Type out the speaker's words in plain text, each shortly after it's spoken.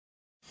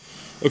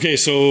Okay,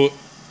 so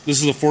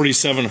this is a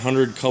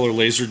 4700 color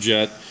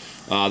LaserJet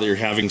that you're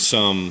having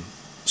some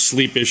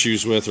sleep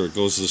issues with, or it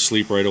goes to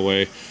sleep right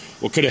away.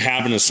 What could have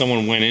happened is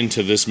someone went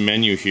into this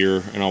menu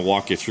here, and I'll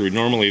walk you through.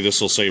 Normally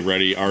this will say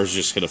ready. Ours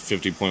just hit a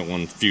 50.1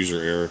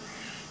 fuser error,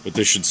 but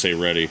this should say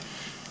ready.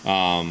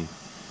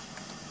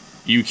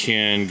 You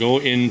can go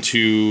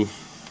into,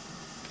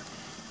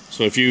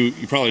 so if you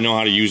probably know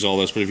how to use all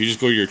this, but if you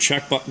just go to your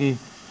check button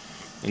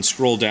and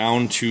scroll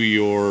down to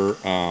your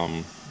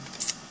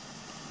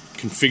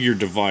configure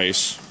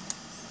device,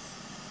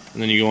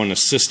 and then you go into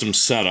system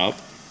setup,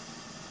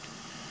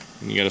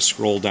 and you got to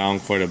scroll down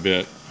quite a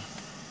bit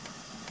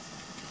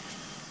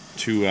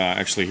to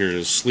actually, here it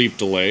is, sleep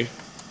delay.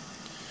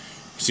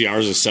 See,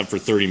 ours is set for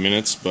 30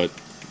 minutes, but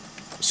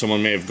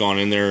someone may have gone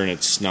in there and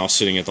it's now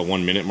sitting at the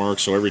 1 minute mark.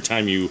 So every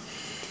time you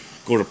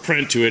go to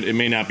print to it, it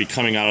may not be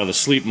coming out of the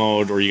sleep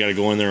mode, or you got to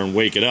go in there and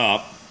wake it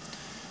up,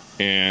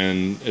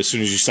 and as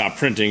soon as you stop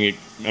printing,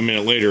 a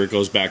minute later it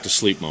goes back to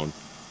sleep mode.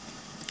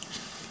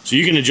 So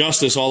you can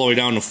adjust this all the way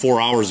down to 4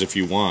 hours if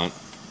you want.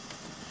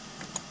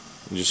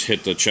 And just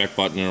hit the check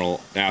button and it'll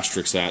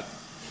asterisk that.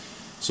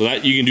 So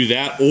that you can do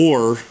that,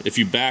 or if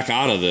you back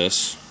out of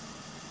this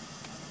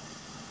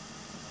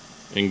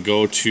and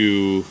go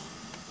to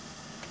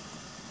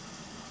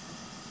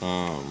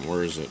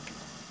where is it?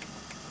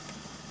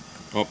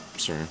 Oh,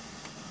 sorry.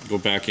 Go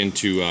back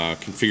into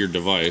configure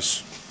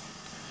device,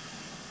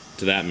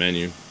 to that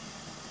menu.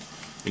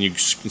 And you,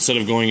 instead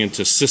of going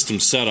into system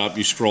setup,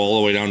 you scroll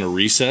all the way down to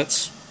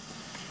resets.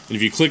 And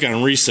if you click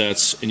on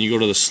resets and you go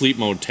to the sleep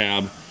mode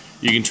tab,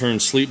 you can turn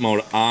sleep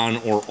mode on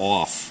or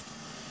off.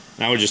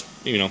 And I would just,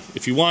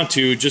 if you want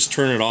to, just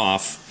turn it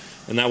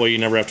off, and that way you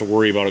never have to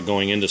worry about it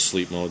going into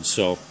sleep mode.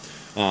 So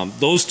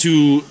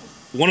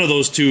one of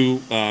those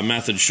two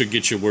methods should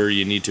get you where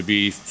you need to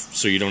be,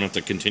 so you don't have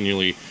to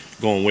continually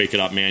go and wake it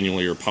up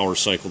manually or power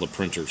cycle the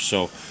printer.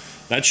 So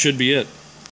that should be it.